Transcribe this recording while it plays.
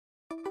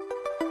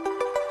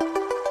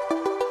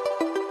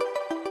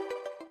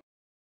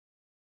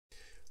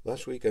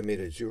Last week I made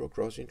a zero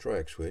crossing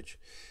Triac switch,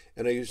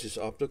 and I used this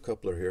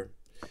optocoupler here,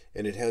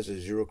 and it has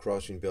a zero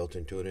crossing built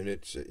into it, and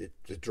it's a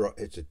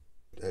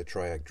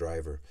Triac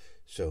driver,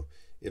 so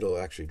it'll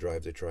actually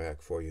drive the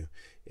Triac for you.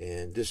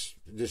 And this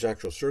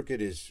actual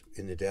circuit is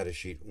in the data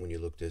sheet when you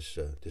look this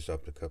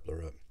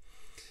optocoupler up.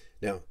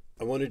 Now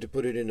I wanted to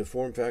put it in the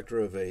form factor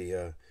of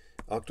a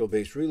octal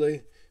base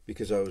relay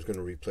because I was going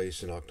to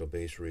replace an octal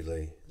base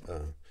relay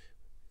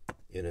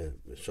in a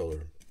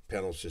solar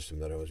panel system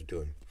that I was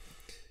doing.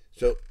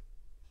 So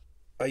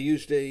I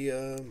used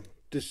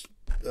this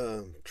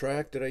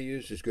track that I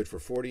used is good for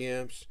 40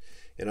 amps,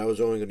 and I was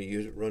only going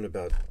to run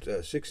about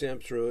 6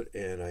 amps through it,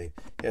 and I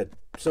had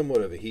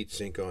somewhat of a heat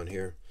sink on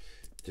here.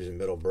 There's a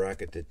metal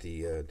bracket that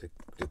the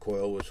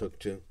coil was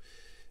hooked to,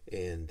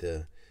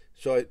 and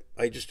so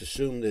I just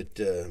assumed that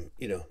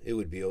it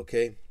would be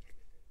okay.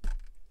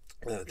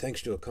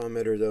 Thanks to a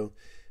commenter though,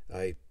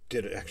 I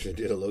actually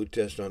did a load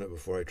test on it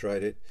before I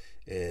tried it,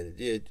 and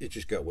it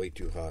just got way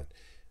too hot.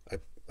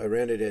 I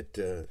ran it at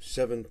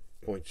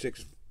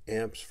 7.6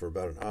 amps for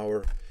about an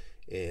hour,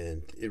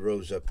 and it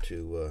rose up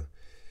to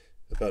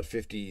about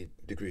 50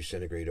 degrees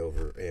centigrade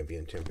over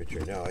ambient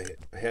temperature. Now I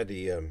had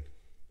the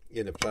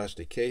in a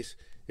plastic case.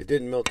 It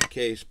didn't melt the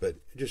case, but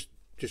just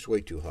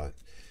way too hot.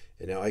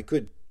 And now I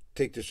could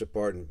take this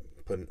apart and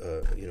put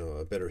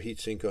a better heat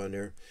sink on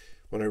there.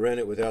 When I ran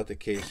it without the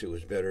case, it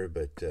was better,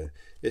 but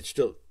it's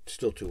still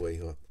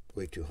way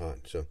too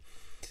hot. So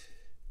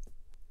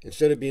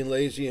instead of being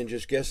lazy and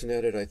just guessing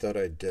at it, I thought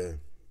I'd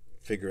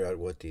figure out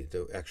what the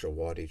actual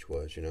wattage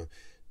was,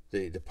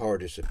 the power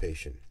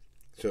dissipation.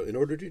 So in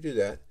order to do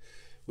that,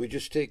 we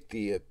just take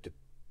the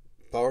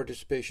power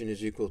dissipation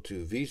is equal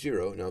to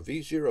V0. Now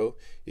V0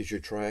 is your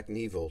Triac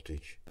knee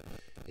voltage,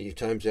 and you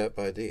times that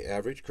by the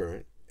average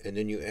current, and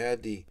then you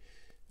add the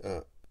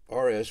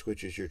RS,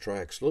 which is your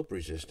Triac slope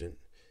resistant,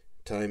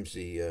 times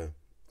the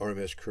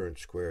RMS current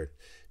squared.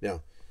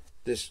 Now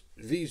this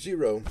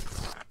V0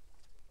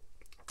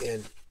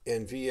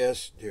 and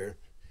VS here,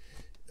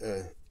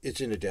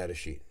 it's in the data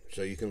sheet,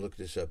 so you can look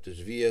this up. This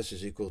VS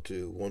is equal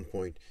to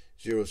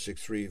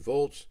 1.063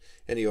 volts,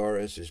 and the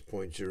RS is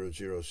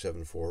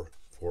 0.0074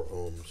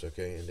 ohms.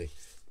 Okay, and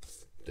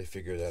they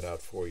figure that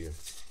out for you.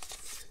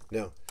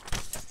 Now,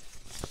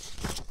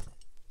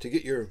 to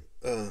get your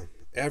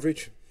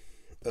average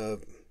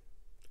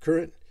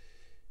current,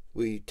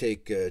 we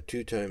take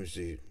 2 times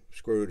the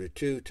square root of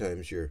 2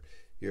 times your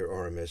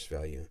RMS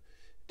value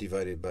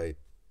divided by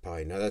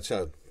pi. Now that's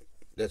how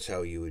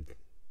you would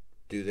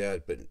do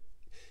that, but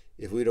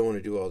if we don't want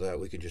to do all that,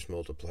 we can just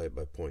multiply it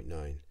by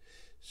 0.9.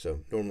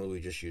 So normally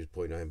we just use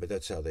 0.9, but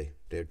that's how they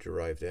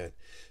derive that.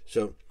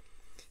 So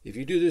if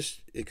you do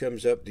this, it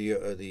comes up, the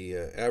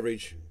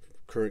average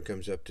current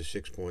comes up to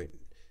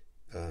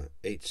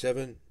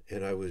 6.87,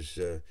 and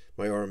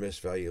my RMS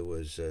value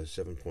was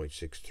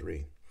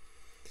 7.63.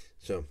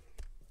 So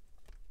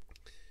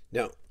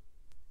now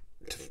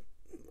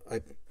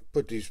I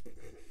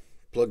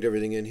plugged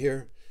everything in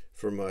here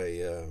for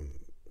my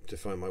to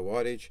find my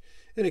wattage,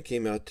 and it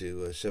came out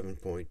to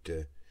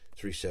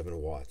 7.37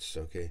 watts.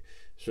 Okay,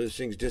 so this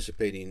thing's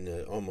dissipating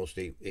almost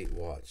 8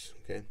 watts.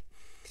 Okay,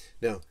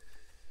 now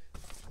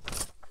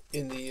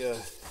in the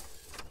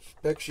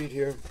spec sheet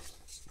here,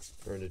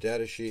 or in the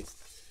data sheet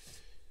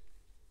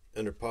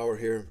under power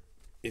here,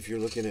 if you're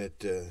looking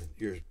at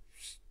your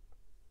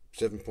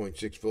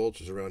 7.6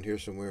 volts is around here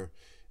somewhere.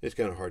 It's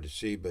kind of hard to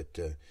see, but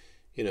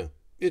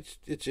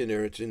it's in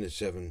there. It's in the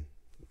 7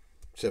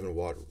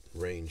 watt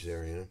range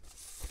there.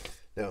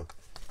 Now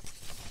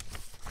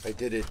I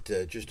did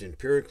it just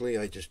empirically.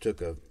 I just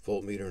took a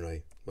voltmeter,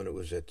 and when it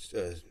was at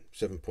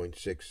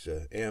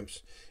 7.6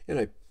 amps,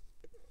 and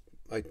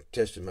I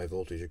tested my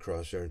voltage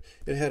across there, and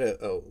it had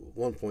a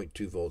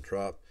 1.2 volt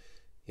drop.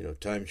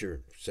 Times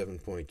your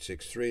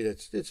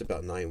 7.63, it's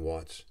about 9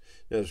 watts.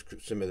 Now, there's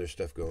some other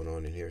stuff going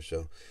on in here,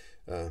 so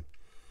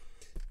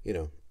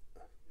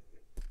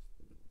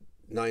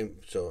 9.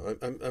 So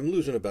I'm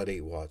losing about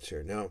 8 watts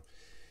here. Now,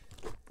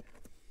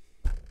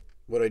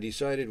 what I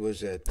decided was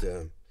that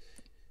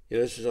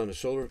this is on a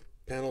solar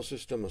panel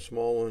system, a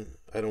small one.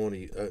 I don't want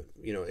to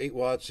 8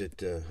 watts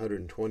at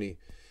 120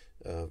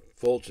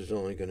 volts is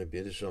only going to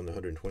be. This is on the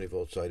 120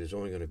 volt side, is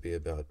only going to be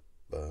about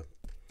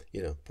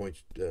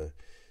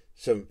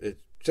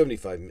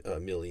 75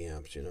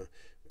 milliamps,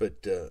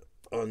 but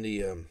on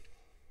the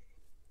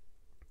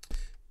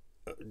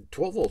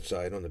 12 volt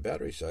side, on the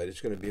battery side,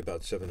 it's going to be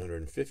about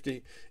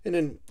 750, and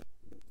then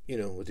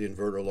with the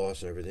inverter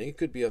loss and everything, it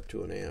could be up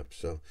to an amp.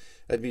 So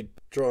I'd be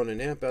drawing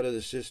an amp out of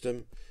the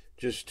system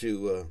just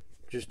to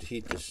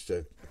heat this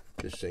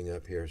thing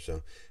up here.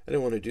 So I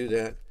didn't want to do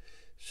that,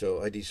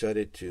 so I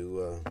decided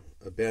to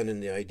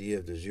abandon the idea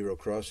of the zero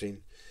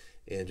crossing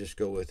and just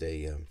go with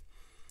a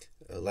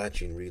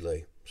latching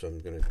relay. So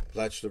I'm going to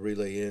latch the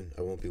relay in.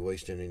 I won't be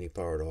wasting any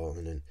power at all,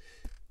 and then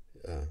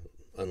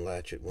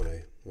unlatch it when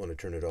I want to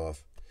turn it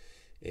off.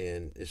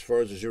 And as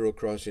far as the zero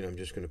crossing, I'm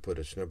just going to put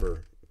a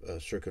snubber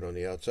circuit on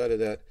the outside of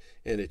that,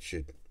 and it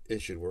should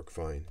work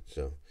fine.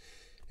 So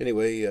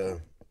anyway,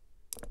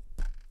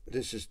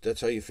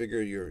 that's how you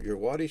figure your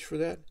wattage for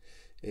that,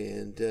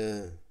 and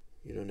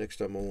next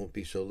time I won't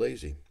be so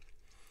lazy.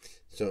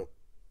 So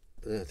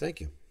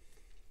thank you.